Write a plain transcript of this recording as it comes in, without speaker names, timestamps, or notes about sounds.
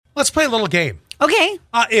Let's play a little game. Okay.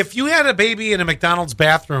 If you had a baby in a McDonald's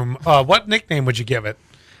bathroom, what nickname would you give it?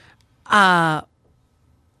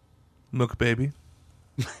 Milk baby.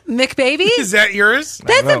 McBaby? Is that yours?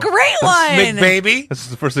 That's a great one. McBaby? This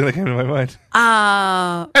is the first thing that came to my mind.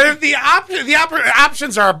 And the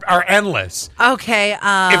options are endless. Okay.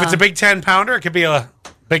 If it's a big 10-pounder, it could be a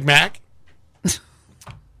Big Mac,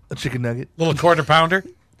 A chicken nugget. little quarter pounder.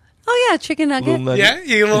 Oh, yeah, chicken nugget. Little nugget. Yeah, you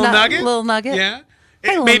get a little nugget. Little nugget. Yeah.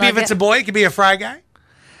 Hey, little Maybe if nugget. it's a boy, it could be a fry guy.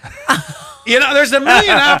 There's a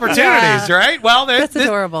million opportunities, right? Well, That's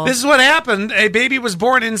adorable. This is what happened. A baby was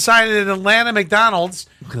born inside an Atlanta McDonald's.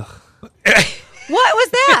 What was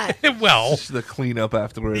that? Well, The cleanup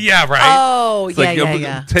afterwards. yeah, right. Oh, It's yeah, like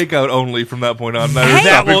yeah. takeout only from that point on. Never Hey.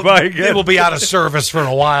 stopping by again. It will be out of service for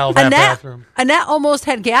a while, that bathroom. Annette almost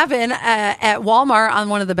had Gavin at Walmart on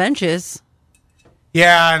one of the benches.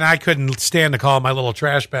 Yeah, and I couldn't stand to call him my little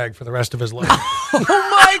trash bag for the rest of his life. Oh,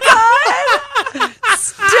 my God.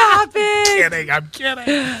 Stop it. I'm kidding.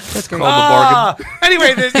 That's great. Called the bargain.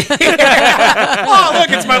 Anyway, oh, look,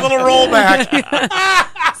 it's my little rollback.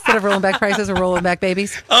 Instead of rolling back prices, we're rolling back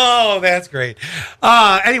babies. Oh, that's great.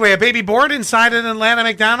 Anyway, a baby born inside an Atlanta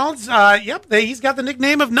McDonald's. He's got the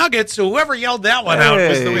nickname of Nuggets. So whoever yelled that one out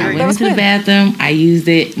was the I winner. went into the bathroom. I used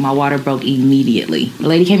it. My water broke immediately. The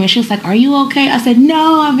lady came in. She was like, "Are you okay?" I said,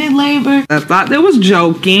 "No, I'm in labor." I thought they was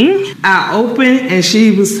joking. I opened and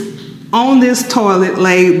she was on this toilet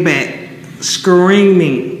laid back,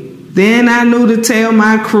 screaming. Then I knew to tell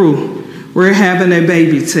my crew, we're having a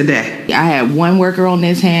baby today. I had one worker on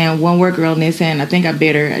this hand, one worker on this hand. I think I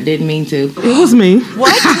bit her. I didn't mean to. It was me.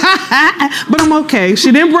 What? But I'm okay.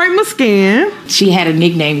 She didn't break my skin. She had a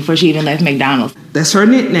nickname before she even left McDonald's. That's her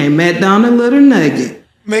nickname, McDonald Little Nugget.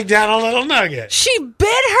 McDonald Little Nugget. She bit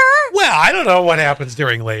her? Well, I don't know what happens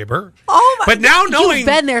during labor. Oh, my But now knowing... You've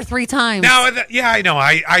been there 3 times. Yeah, I know.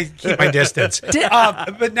 I keep my distance.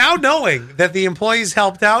 But now knowing that the employees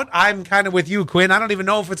helped out, I'm kind of with you, Quinn. I don't even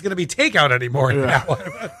know if it's going to be takeout anymore. Now.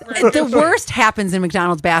 The worst happens in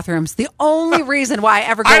McDonald's bathrooms. The only reason why I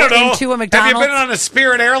ever I don't go know. into a McDonald's... Have you been on a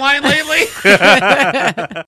Spirit airline lately?